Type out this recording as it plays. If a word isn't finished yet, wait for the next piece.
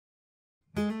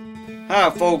Hi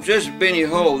folks, this is Benny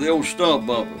Ho, the old stump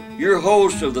bumper, your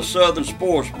host of the Southern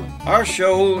Sportsman. Our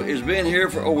show has been here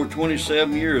for over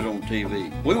 27 years on TV.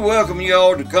 We welcome you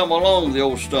all to come along with the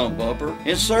old stump bumper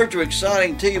in search of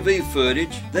exciting TV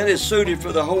footage that is suited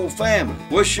for the whole family.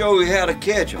 We'll show you how to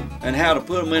catch them and how to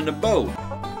put them in the boat.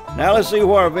 Now let's see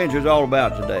what our adventure is all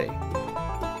about today.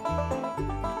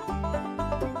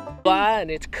 And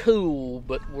it's cool,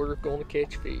 but we're going to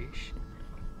catch fish.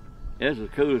 That's the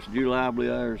coolest July I've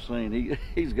ever seen.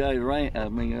 He's got his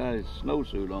his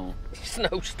snowsuit on.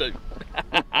 Snowsuit.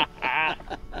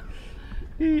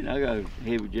 I got a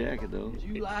heavy jacket though.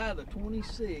 July the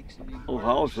 26th. Oh,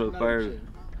 Hoss up there,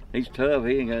 he's tough.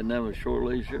 He ain't got nothing but a short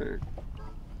leaf shirt.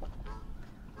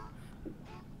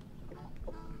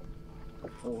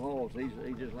 Oh, Hoss, he's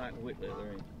just like Whitley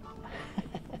there, ain't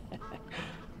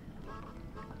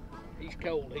he? He's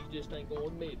cold. He just ain't going to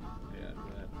admit it. Yeah,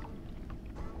 right.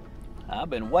 I've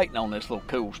been waiting on this little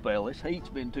cool spell. This heat's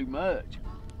been too much.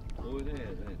 Oh, it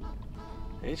has.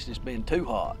 It's just been too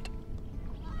hot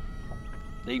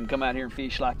to even come out here and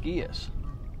fish like this.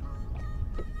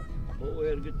 Well, we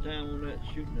had a good time on that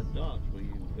shooting the docks with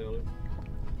you, fella.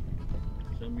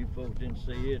 Some of you folks didn't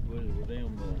see it with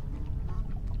them.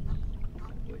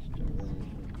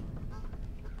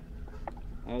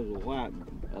 I was with White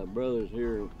brothers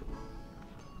here a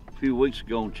few weeks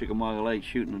ago on Chickamauga Lake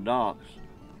shooting the docks.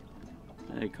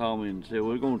 And they called me and said,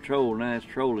 we're going to troll, now it's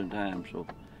trolling time, so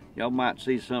y'all might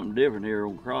see something different here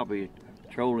on Crappie,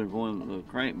 trolling one of the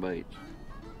crankbaits.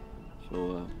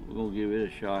 So we're going to give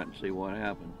it a shot and see what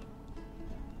happens.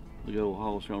 We got a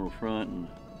Hoss on the front and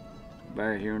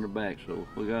Barry here in the back, so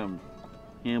we got them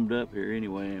hemmed up here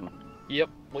anyway. Yep,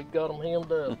 we got them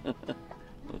hemmed up.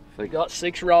 We got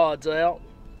 6 rods out.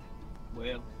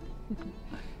 Well,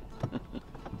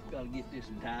 gotta get this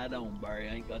one tied on, Barry.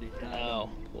 I ain't got it tied on.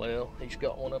 Well, he's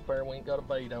got one up there we ain't got a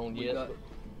bait on yet.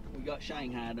 We got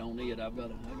Shanghai'd on it. I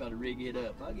gotta rig it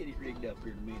up. I'll get it rigged up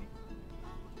here in a minute.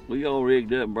 We all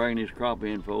rigged up and bring this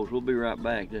crappie in, folks. We'll be right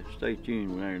back. Just stay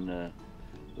tuned and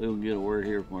we'll get a word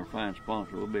here from our fine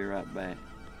sponsor. We'll be right back.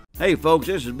 Hey folks,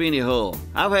 this is Benny Hull.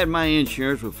 I've had my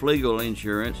insurance with Flegal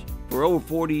Insurance for over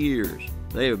 40 years.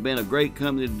 They have been a great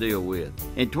company to deal with.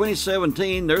 In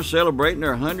 2017, they're celebrating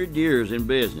their 100 years in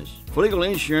business. Flegal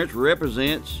Insurance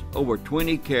represents over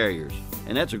 20 carriers,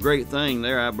 and that's a great thing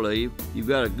there, I believe. You've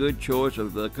got a good choice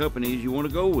of the companies you want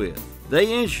to go with.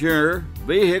 They insure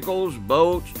vehicles,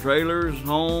 boats, trailers,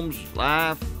 homes,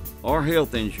 life, or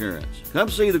health insurance. Come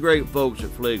see the great folks at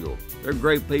Flegal. They're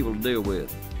great people to deal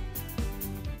with.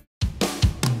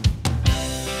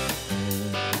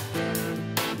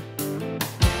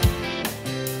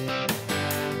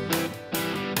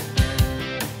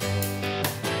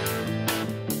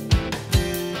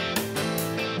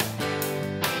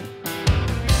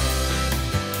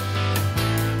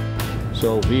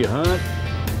 So if you hunt,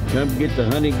 come get the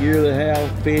hunting gear they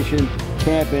have, fishing,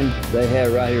 camping, they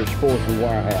have right here at Sportsman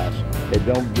Warehouse. It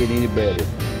don't get any better.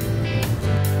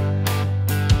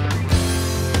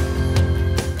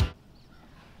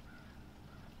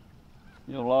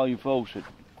 You know, a lot of you folks that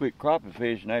quit crappie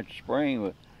fishing after spring,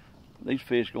 but these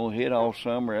fish gonna hit all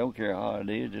summer. They don't care how hot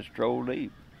it is, just troll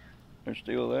deep. They're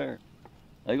still there.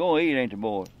 They gonna eat, ain't they,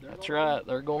 boy? That's right,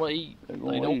 they're gonna eat.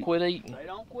 They don't quit eating. They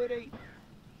don't quit eating.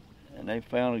 And they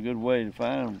found a good way to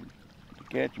find them, to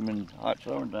catch them in hot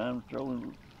summertime,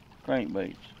 trolling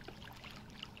crankbaits.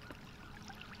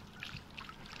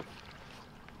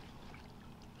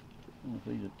 I don't know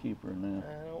if he's a keeper now.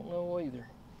 I don't know either.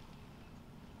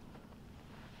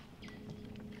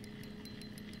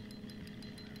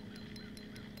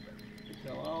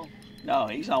 Hello? No,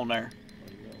 he's on there.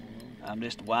 I'm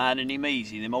just winding him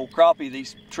easy. Them old crappie,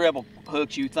 these treble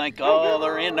hooks, you think, oh,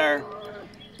 they're in there.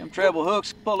 Them treble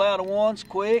hooks pull out at once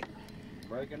quick.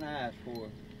 Breaking ice for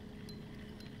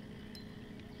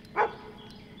it.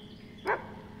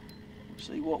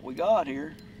 See what we got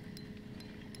here.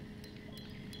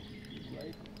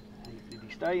 Did he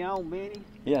stay on, Benny?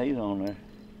 Yeah, he's on there.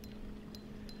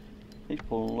 He's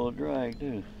pulling a little drag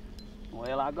too.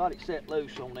 Well, I got it set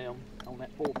loose on them, on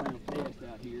that 4-pound test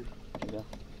out here. Yeah.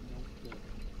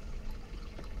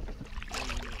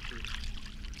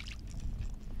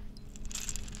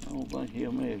 I don't think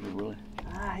he'll measure, really.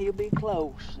 Ah, he'll be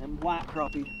close. Them white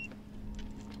crappie.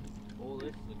 Oh, this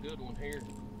is a good one here.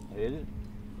 Is it?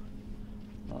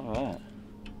 All right.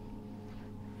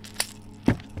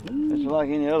 It's like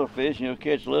any other fish. You'll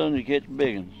catch little and you catch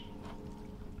big ones.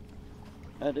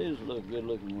 That is a good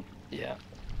looking one. Yeah.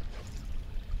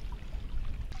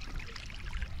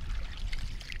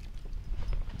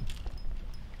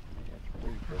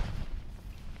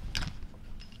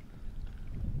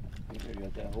 He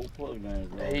got that whole plug down his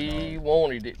rod. He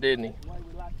wanted it, didn't he? The way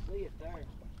we like to see it there.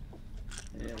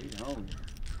 Yeah, he's hungry.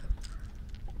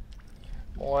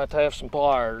 We'll have to have some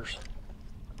pliers.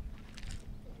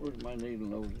 Where's my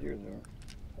needle over here there?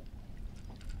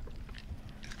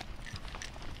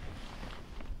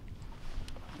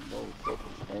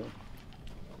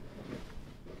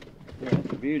 Yeah, that's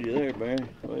the beauty there, Barry.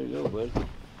 Way to go, buddy.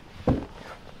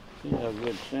 See how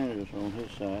good Santa's on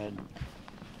his side.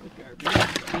 Look there,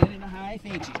 10.5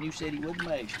 inches. You said he wouldn't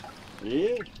measure.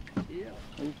 Yeah? Yeah.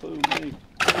 Who fooled me?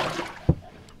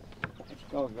 It's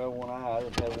cause I got one eye. I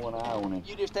just had one eye on him.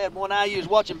 You just had one eye. You was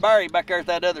watching Barry back there with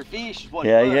that other fish. Is what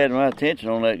Yeah, it he was. had my attention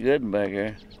on that good one back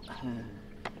there.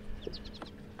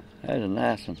 That's a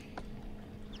nice one.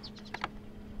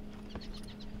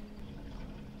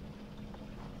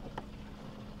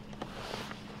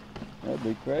 That'd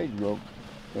be crazy, bro.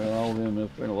 Well, all them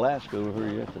up in Alaska over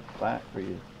here, you have to fight for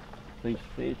your piece of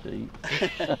fish to eat.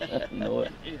 You know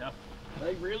what? Yeah.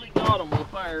 They really got them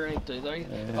up there, ain't they? They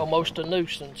almost a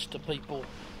nuisance to people.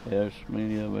 Yeah, there's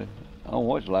many of them. I don't know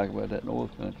what it's like about that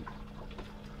North Country.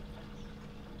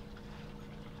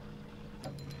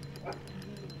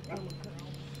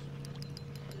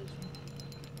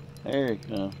 There he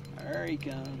comes. There he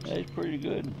comes. That's pretty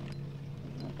good.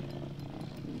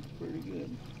 Pretty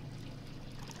good.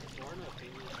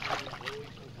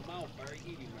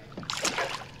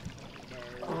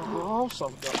 Oh,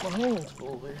 I've got my hands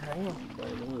full there. Hang on.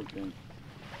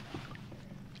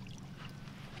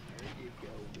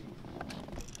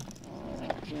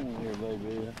 Come on here,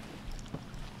 baby.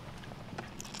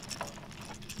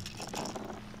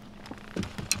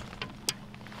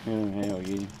 Hell,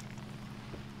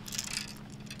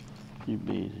 you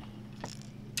busy.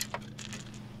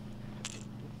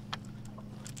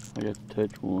 I got to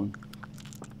touch one.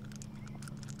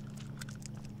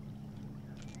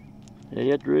 Yeah,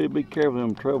 you have to really be careful of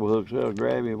them treble hooks. They'll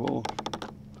grab you, boy.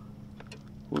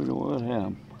 We know what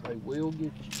happened. They will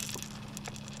get you.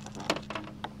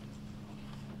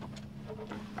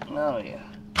 Oh, yeah.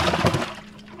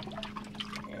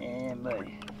 And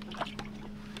buddy.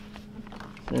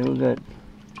 See, we got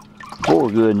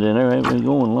 4 goods in there. Ain't been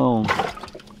going long.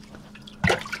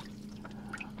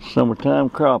 Summertime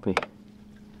crappie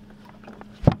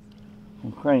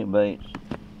on crankbaits.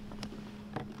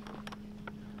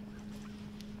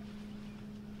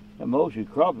 And most of you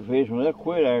crappie fishermen, they'll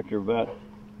quit after about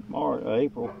March,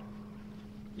 April.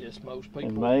 Yes, most In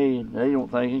people. May, they don't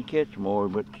think you can catch more,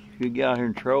 but you get out here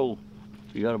and troll.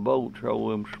 If you got a boat, troll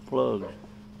them plugs.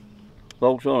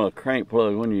 Folks, on a crank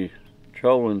plug, when you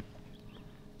trolling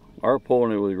or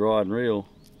pulling it with rod and reel,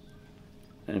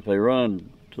 and if they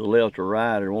run to the left or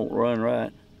right, it won't run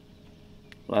right.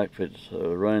 Like if it's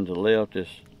running to the left,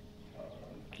 just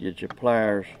get your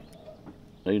pliers,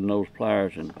 needing those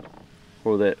pliers, and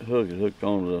where that hook is hooked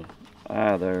onto the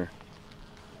eye there,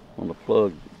 on the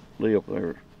plug lip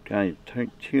there, kind of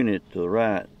tune it to the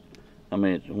right. I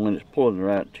mean, when it's pulling the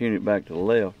right, tune it back to the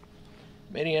left.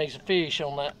 Benny has a fish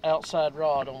on that outside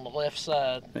rod on the left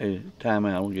side. Hey, time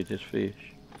out, I'm gonna get this fish.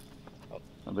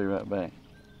 I'll be right back.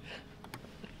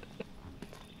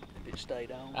 If it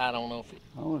stayed on. I don't know if it.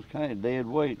 Oh, it's kind of dead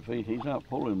weight fish. He's not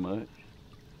pulling much.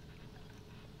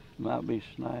 Might be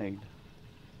snagged.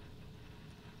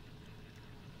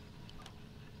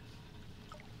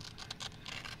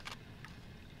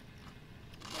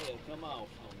 It'll come off on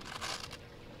you.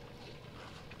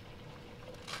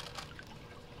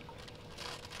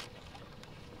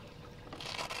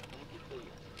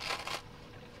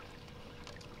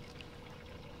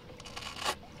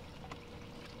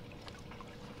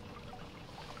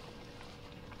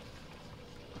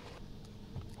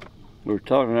 We were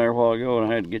talking there a while ago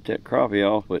and I had to get that crappie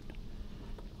off, but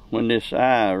when this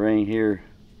eye ring here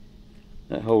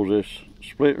that holds this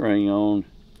split ring on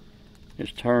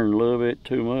is turned a little bit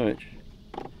too much,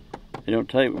 it don't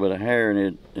take but a hair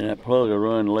and that plug will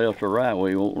run left or right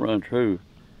way, it won't run true.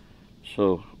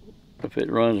 So if it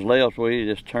runs left way,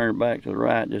 you just turn it back to the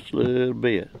right just a little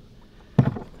bit.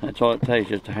 That's all it takes,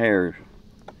 just a hair.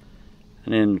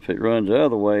 And then if it runs the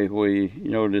other way,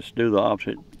 just do the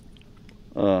opposite.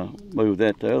 Move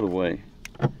that the other way.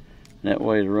 And that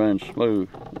way it runs smooth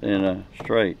and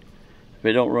straight. If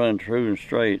it don't run true and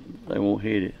straight, they won't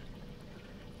hit it.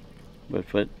 But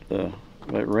if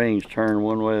that ring's turned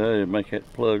one way or the other, it make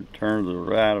that plug turn to the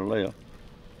right or left.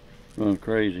 Run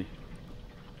crazy.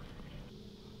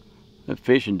 The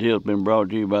fishing deal's been brought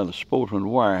to you by the Sportsman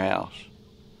Warehouse.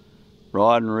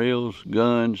 Rod and reels,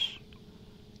 guns,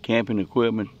 camping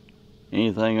equipment,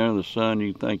 anything under the sun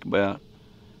you can think about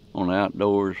on the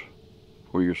outdoors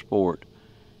for your sport,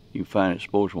 you can find it at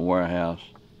Sportsman Warehouse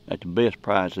at the best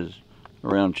prices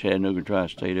around Chattanooga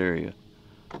tri-state area.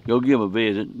 Go give them a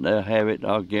visit. They'll have it.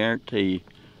 I'll guarantee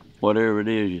whatever it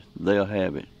is, they'll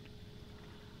have it.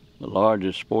 The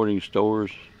largest sporting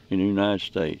stores in the United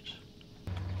States.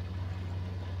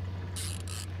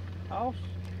 Hoss,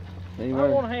 I Anyway,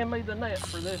 want to hand me the net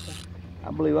for this one.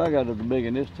 I believe I got it the big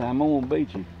one this time. I'm gonna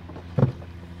beat you.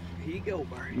 Here you go,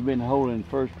 Barry. You've been holding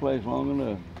first place long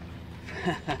enough.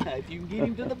 If you can get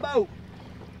him to the boat.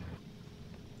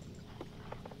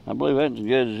 I believe that's as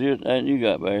good as you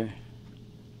got, Barry.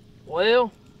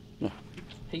 Well,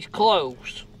 he's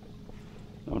close.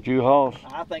 Don't you, Hoss?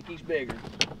 I think he's bigger.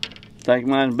 Think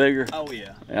mine's bigger? Oh,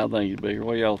 yeah. I think he's bigger.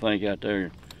 What y'all think out there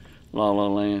in La La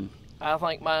Land? I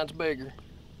think mine's bigger.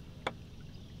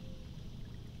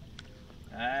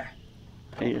 I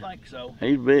don't think so.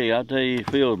 He's big. I tell you, he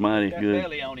feels mighty Got good.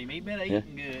 belly on him. He been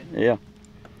eating good. Yeah.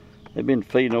 They've been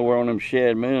feeding over on them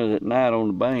shad minnows at night on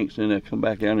the banks, and they come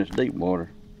back down this deep water.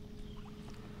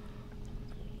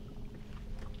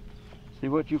 See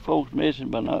what you folks missing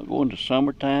by not going to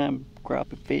summertime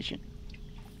crappie fishing?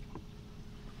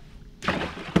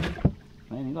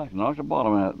 Man, he like to knock the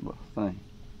bottom out of the thing.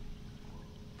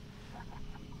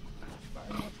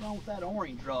 What's wrong with that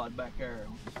orange rod back there?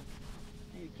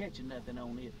 Ain't catching nothing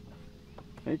on it.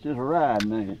 It's just a ride,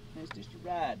 man. It's just a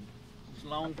ride. It's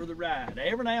long for the ride.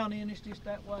 Every now and then it's just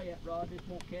that way. That rod just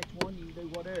won't catch one. You can do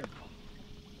whatever.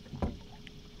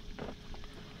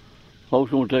 Folks,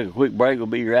 gonna take a quick break. We'll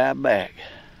be right back.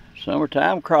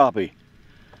 Summertime crappie.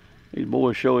 These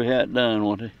boys show you how it's done,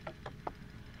 won't they?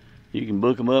 You can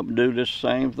book them up and do this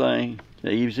same thing.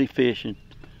 They're easy fishing.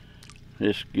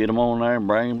 Just get them on there and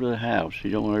bring them to the house.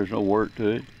 You don't. There's no work to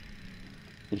it.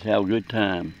 Just have a good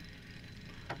time.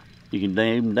 You can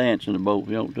even dance in the boat if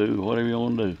you want to, whatever you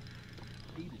want to do.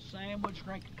 Eat a sandwich,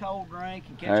 drink a cold drink,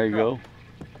 and catch There a you crappie.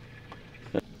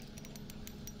 go.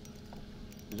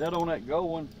 Is that on that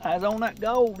gold one? I was on that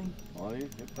goldie. Well,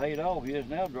 it paid off. He has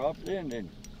now dropped it in,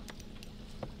 didn't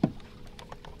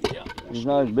Yeah. he? He's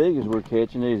not as big as we're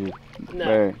catching, is he? No.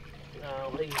 Barry?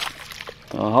 No, he's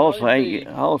Hoss big.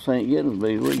 ain't getting as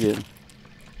big as we get.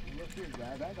 What's your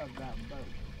drive? I got to drive a boat.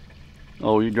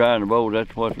 Oh, you driving the boat?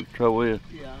 That's what the trouble is.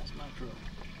 Yeah, that's my truck.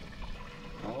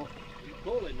 Oh, You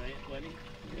pulling that, buddy?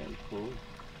 yeah, he's cool.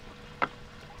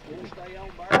 We'll stay on,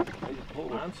 Barry. He's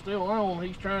pulling. mine's still on.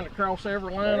 He's trying to cross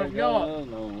every line There I've you go. got.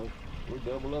 No, we're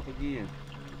double up again.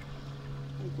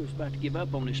 I think we was about to give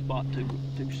up on this spot too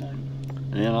soon.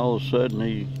 And all of a sudden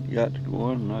he got to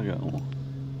one and I got one.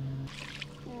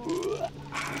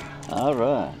 All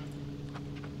right.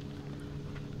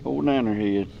 Old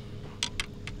Nannerhead.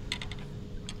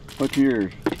 What's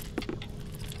yours?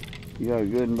 You got a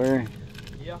good one, Barry?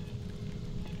 Yeah.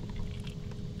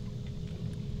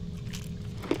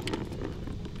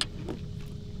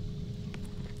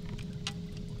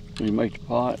 Can you make the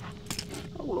pot?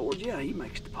 Oh Lord, yeah, he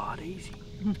makes the pot easy.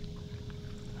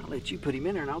 I'll let you put him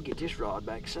in there and I'll get this rod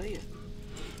back set.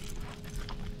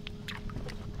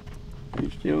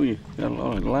 You got a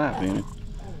lot of life in it.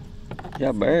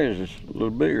 Yeah, Barry's is a little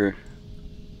bigger.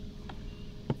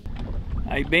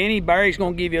 Hey Benny, Barry's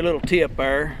gonna give you a little tip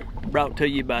there, brought to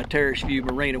you by Terrace View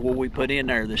Marina, what we put in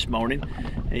there this morning.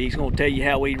 He's gonna tell you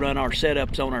how we run our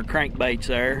setups on our crankbaits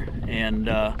there, and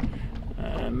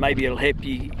maybe it'll help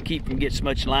you keep from getting so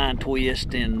much line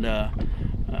twist and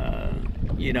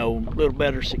you know, a little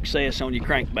better success on your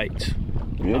crankbaits.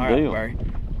 Good All right, deal. Barry.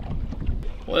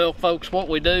 Well, folks, what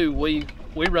we do, we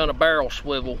run a barrel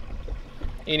swivel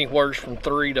anywhere from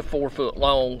 3 to 4 foot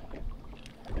long,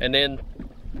 and then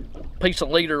piece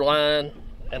of leader line,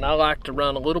 and I like to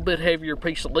run a little bit heavier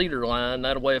piece of leader line.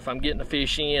 That way, if I'm getting a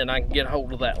fish in, I can get a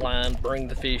hold of that line, bring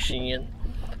the fish in.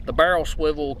 The barrel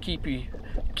swivel will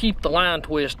keep the line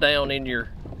twist down in your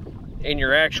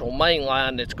actual main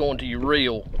line that's going to your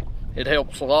reel. It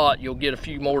helps a lot. You'll get a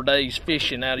few more days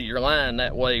fishing out of your line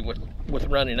that way with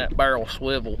running that barrel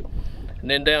swivel. And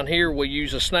then down here we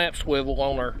use a snap swivel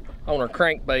on our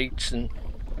crankbaits, and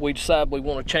we decide we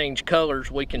want to change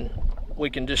colors, we can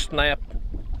just snap,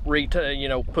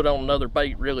 put on another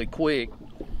bait really quick.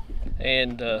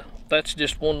 And that's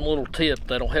just one little tip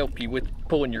that'll help you with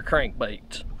pulling your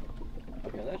crankbaits.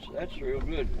 Yeah, that's real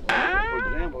good. For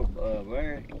example,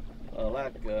 Barry,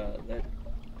 like that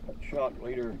shot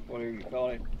leader, whatever you call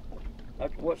it.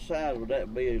 What size would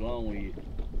that be along with you?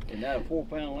 Is that a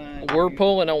 4-pound line? We're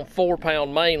pulling on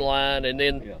 4-pound main line, and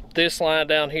then this line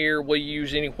down here we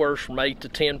use anywhere from 8 to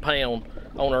 10 pound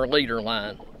on our leader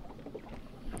line.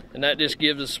 And that just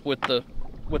gives us, with the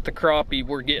crappie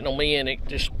we're getting them in, it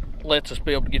just lets us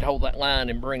be able to get hold of that line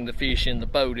and bring the fish in the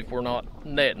boat if we're not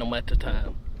netting them at the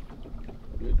time.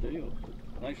 Good deal.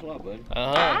 Thanks a lot, buddy.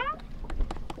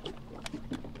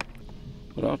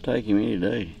 But I'll take him any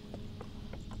day.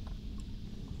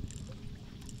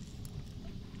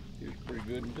 He was pretty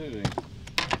good one too, ain't he?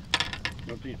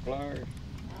 What's these pliers?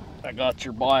 I got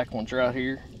your black ones right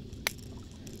here.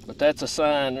 But that's a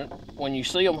sign that when you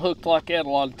see them hooked like that, a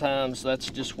lot of times that's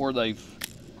just where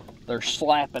they're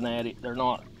slapping at it. They're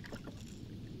not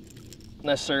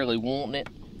necessarily wanting it.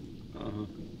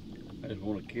 I just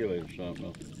want to kill it or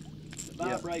something. The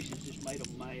vibrations just made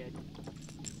them mad.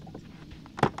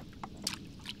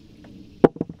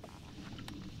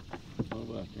 How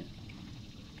about that?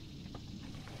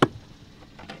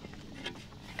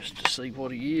 Just to see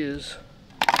what he is.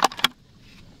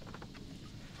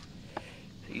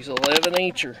 He's 11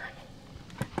 incher.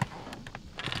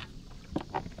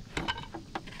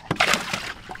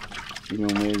 You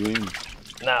gonna measure him?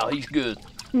 No, he's good.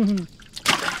 Well,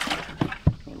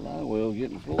 I will,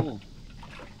 getting full.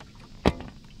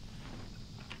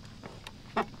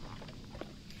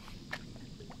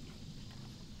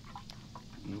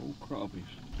 No crappies.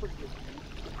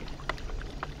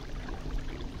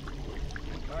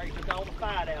 Alright, took all the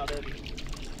fight out of it.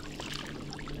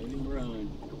 Let him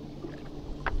run.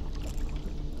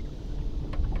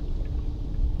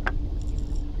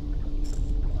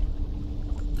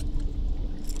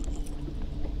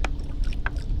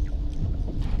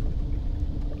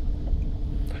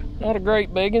 Not a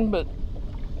great biggin, but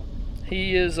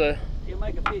he is a. He'll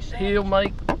make a fish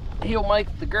sandwich. He'll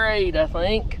make the grade, I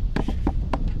think.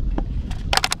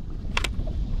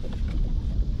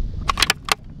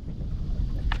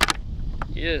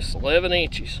 Yes, 11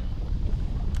 inches.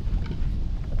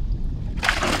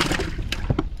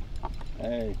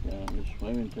 Hey, son, just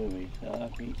swimming to me. I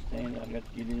can't stand it. I got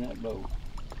to get in that boat.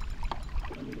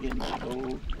 Let me get in the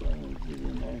boat. Let me get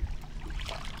in there.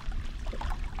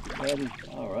 Buddy,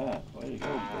 all right. Way to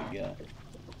go, big guy.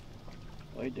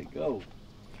 Way to go.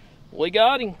 We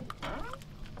got him.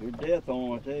 You're death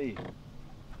on, I tell you.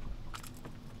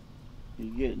 You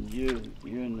getting you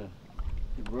and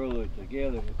your brother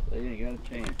together, they ain't got a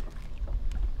chance.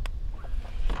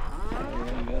 They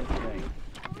ain't got a chance.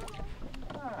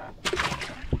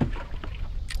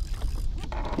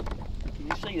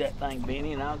 You see that thing,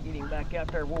 Benny, and I'll get him back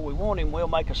out there where we want him. We'll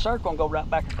make a circle and go right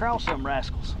back across them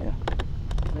rascals. Yeah.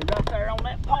 They're right there on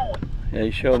that point. Yeah,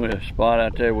 he showed me a spot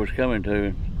out there was coming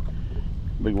to.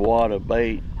 Big wad of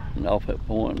bait and off that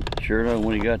point. Sure enough,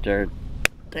 when he got there,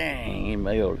 dang, he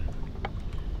nailed it.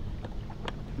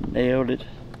 Nailed it.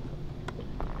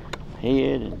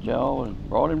 Head and jaw and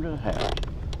brought him to the house.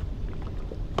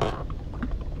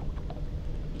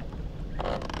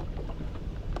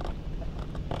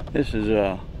 This is,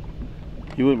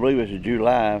 you wouldn't believe it's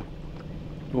July,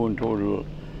 going toward the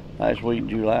last week in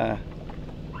July.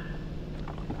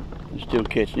 I'm still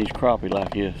catching these crappie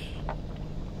like this.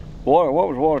 Water, what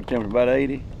was water temperature, about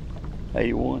 80?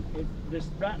 81?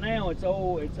 Right now it's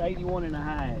 81 and a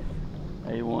half.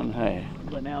 81 and a half.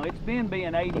 But now it's been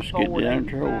being 84 Let's get down and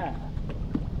to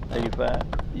 85. 85?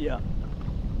 Yeah.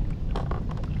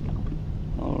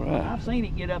 All right. I've seen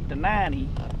it get up to 90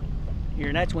 here,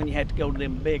 and that's when you have to go to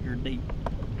them bigger,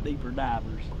 deeper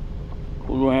divers.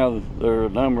 We're going to have their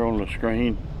number on the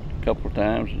screen a couple of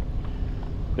times.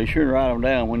 Be sure to write them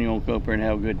down when you want to come up here and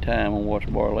have a good time on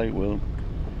Watch Bar Lake with them.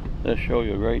 They'll show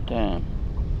you a great time.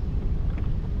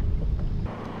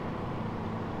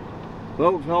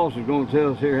 Folks, Hoss is going to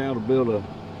tell us here how to build a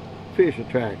fish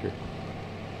attractor.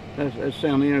 That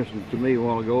sounded interesting to me a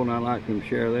while ago, and I'd like to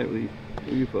share that with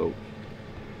you folks.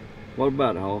 What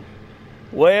about it, Hoss?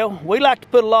 Well, we like to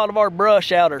put a lot of our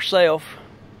brush out ourselves,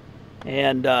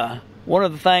 and one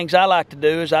of the things I like to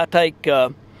do is I take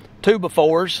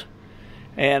 2x4s,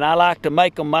 and I like to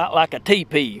make them out like a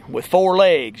teepee with 4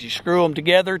 legs. You screw them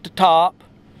together at the top,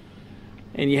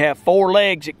 and you have 4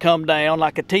 legs that come down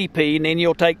like a teepee, and then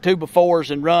you'll take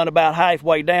 2x4s and run about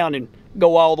halfway down and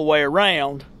go all the way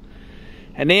around.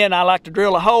 And then I like to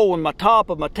drill a hole in my top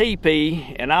of my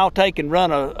teepee, and I'll take and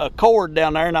run a cord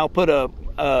down there, and I'll put a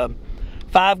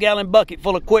 5-gallon bucket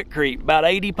full of Quikrete, about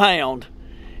 80 pound,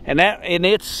 and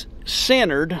it's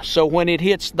centered, so when it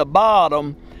hits the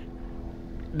bottom,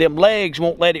 them legs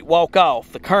won't let it walk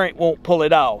off. The current won't pull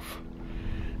it off.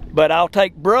 But I'll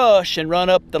take brush and run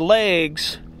up the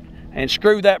legs and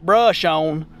screw that brush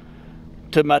on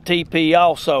to my teepee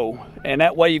also. And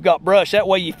that way you've got brush. That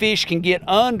way your fish can get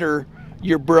under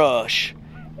your brush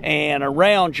and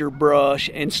around your brush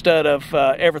instead of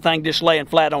everything just laying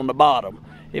flat on the bottom.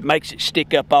 It makes it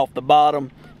stick up off the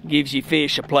bottom, gives you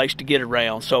fish a place to get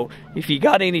around. So if you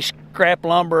got any scrap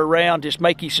lumber around, just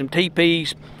make you some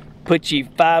teepees, put your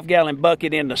 5-gallon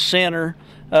bucket in the center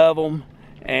of them,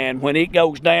 and when it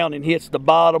goes down and hits the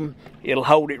bottom, it'll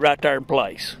hold it right there in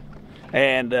place.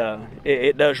 and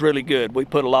it does really good. We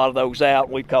put a lot of those out.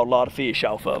 We've caught a lot of fish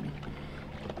off of them.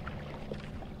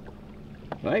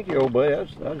 Thank you, old buddy.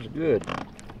 That's good.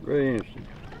 Very interesting.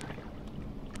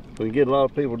 We get a lot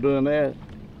of people doing that,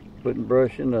 putting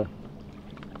brush in the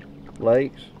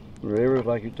lakes, rivers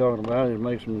like you're talking about. It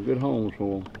makes some good homes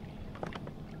for them.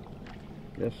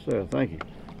 Yes, sir. Thank you.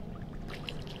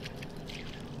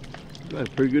 That's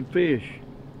pretty good fish.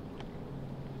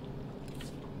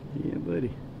 Yeah,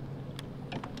 buddy.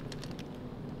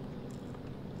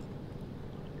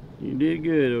 You did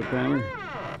good, old timer.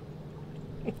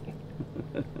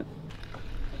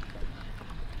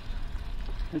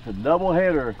 It's a double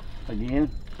header again.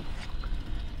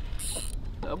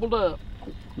 Doubled up.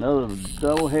 Another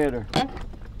double header.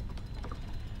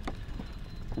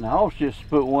 And the horse just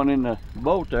put one in the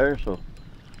boat there, so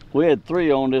we had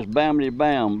 3 on this bamity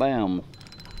bam bam.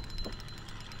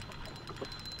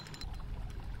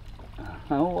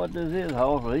 Oh, what does his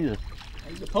horse?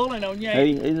 He's a pulling on you.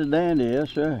 He's a dandy, yes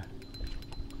sir.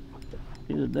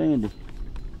 He's a dandy.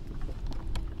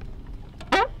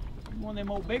 One of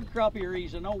them old big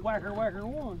crappie, an old whacker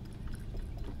one.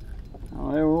 I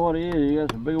don't know what he is. He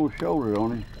got some big old shoulders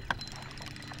on him.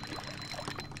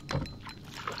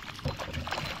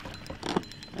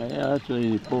 Yeah, that's what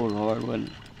he pulled hard, wasn't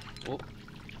it? Oh.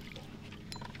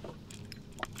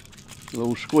 A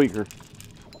little squeaker.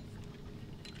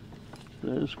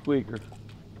 That's a squeaker.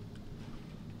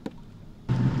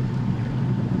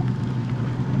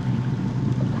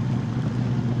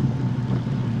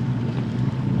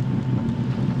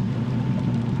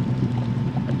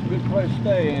 That's a good place to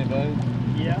stay in, buddy.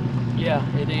 Yeah.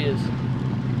 Yeah, it is.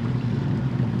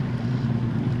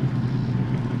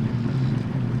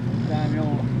 Time you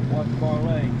want to watch Bar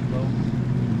Lake, so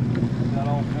we've got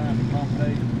all kinds of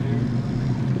accommodations here.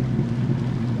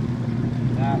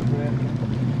 Nice restaurant.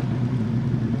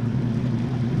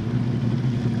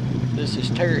 This is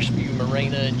Terrace View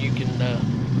Marina, and you can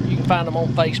find them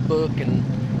on Facebook and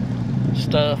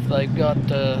stuff. They've got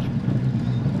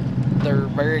they're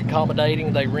very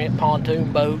accommodating. They rent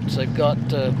pontoon boats. They've got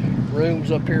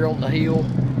rooms up here on the hill,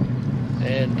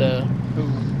 and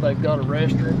they've got a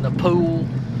restaurant and a pool,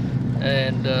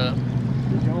 and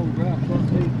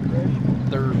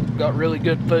they've got really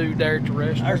good food there at the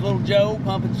restaurant. There's little Joe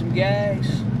pumping some gas.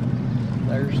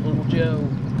 There's little Joe.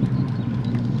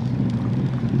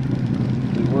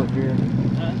 Work here.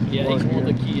 Yeah, he's one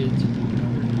of the kids.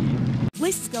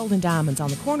 Lisa's Gold and Diamonds on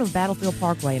the corner of Battlefield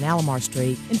Parkway and Alomar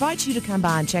Street invites you to come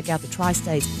by and check out the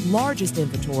Tri-State's largest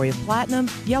inventory of platinum,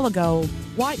 yellow gold,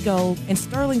 white gold, and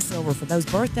sterling silver for those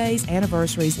birthdays,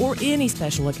 anniversaries, or any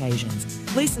special occasions.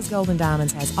 Lisa's Gold and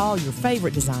Diamonds has all your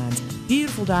favorite designs,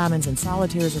 beautiful diamonds in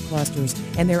solitaires or clusters,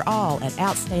 and they're all at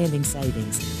outstanding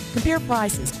savings. Compare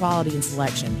prices, quality, and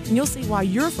selection, and you'll see why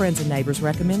your friends and neighbors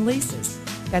recommend Lisa's.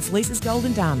 That's Lisa's Gold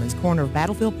and Diamonds, corner of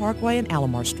Battlefield Parkway and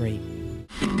Alomar Street.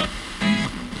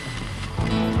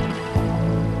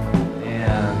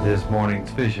 And this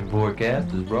morning's fishing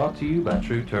forecast is brought to you by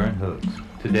True Turn Hooks.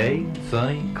 Today,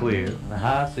 sunny, clear, and a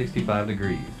high 65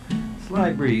 degrees.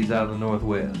 Slight breeze out of the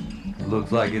northwest. It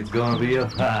looks like it's going to be a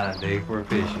fine day for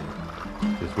fishing.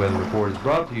 This weather report is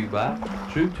brought to you by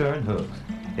True Turn Hooks.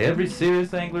 Every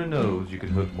serious angler knows you can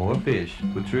hook more fish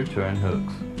with True Turn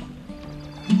Hooks.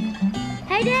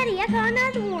 Hey, Daddy, I caught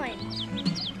another one.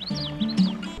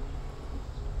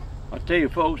 I tell you,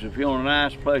 folks, if you want a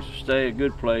nice place to stay, a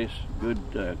good place, good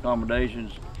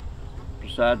accommodations,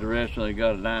 besides the restaurant, they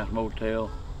got a nice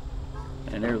motel,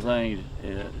 and everything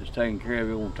is taken care of.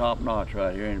 You're on top notch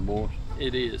right here, ain't it, boys?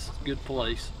 It is. Good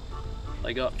place.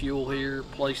 They got fuel here,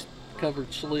 place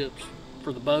covered slips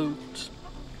for the boats.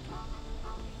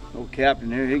 No captain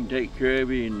here, he can take care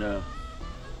of you and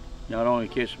not only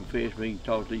catch some fish, but he can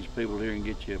talk to these people here and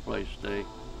get you a place to stay.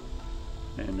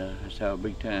 And let's have a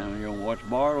big time here on Watch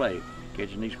Bar Lake,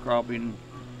 catching these crappie in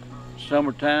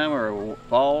summertime or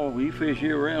fall. We fish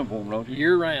year round for them, don't you?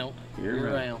 Year round.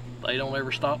 Year round. They don't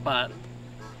ever stop biting.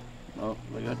 Oh,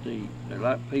 they got to eat. They're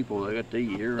like people, they got to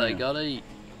eat year round. They got to eat.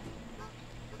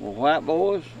 Well, white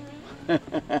boys,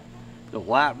 the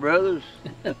white brothers,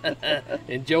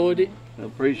 enjoyed it. I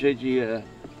appreciate you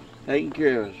taking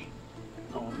care of us.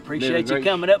 Oh, appreciate you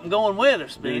coming up and going with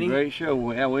us, Benny. Great show.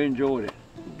 We enjoyed it.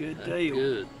 Good deal.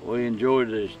 Good. We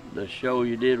enjoyed the show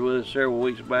you did with us several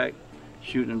weeks back,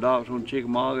 shooting the docks on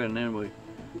Chickamauga, and then we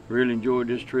really enjoyed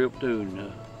this trip too.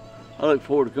 And I look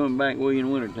forward to coming back with you in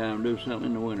the wintertime and do something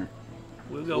in the winter.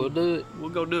 We'll do it. We'll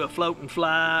go do a float and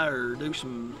fly or do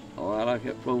some. Oh, I like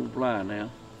that float and fly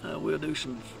now. We'll do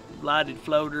some lighted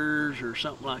floaters or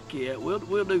something like that.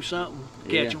 We'll do something to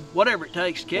catch Yeah. them. Whatever it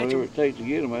takes to catch Whatever them. it takes to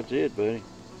get them, that's it, buddy.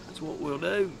 That's what we'll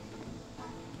do.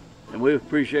 And we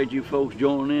appreciate you folks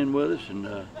joining in with us. And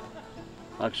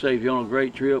like I say, if you're on a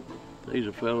great trip, these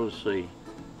are fellows to see.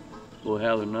 We'll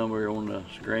have the number on the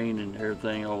screen and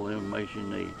everything, all the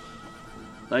information you need.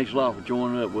 Thanks a lot for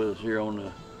joining up with us here on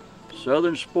the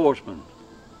Southern Sportsman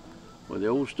with the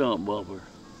old stump bumper.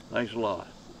 Thanks a lot.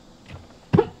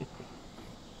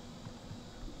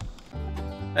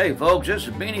 Hey folks, this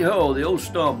is Benny Hull, the old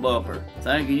stump bumper,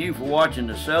 thanking you for watching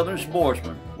the Southern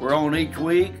Sportsman. We're on each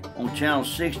week on Channel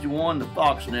 61, the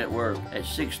Fox Network, at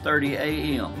 6:30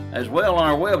 a.m. As well on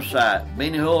our website,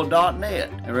 bennyhull.net.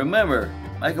 And remember,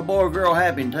 make a boy or girl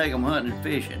happy and take them hunting and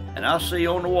fishing. And I'll see you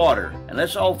on the water. And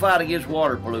let's all fight against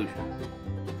water pollution.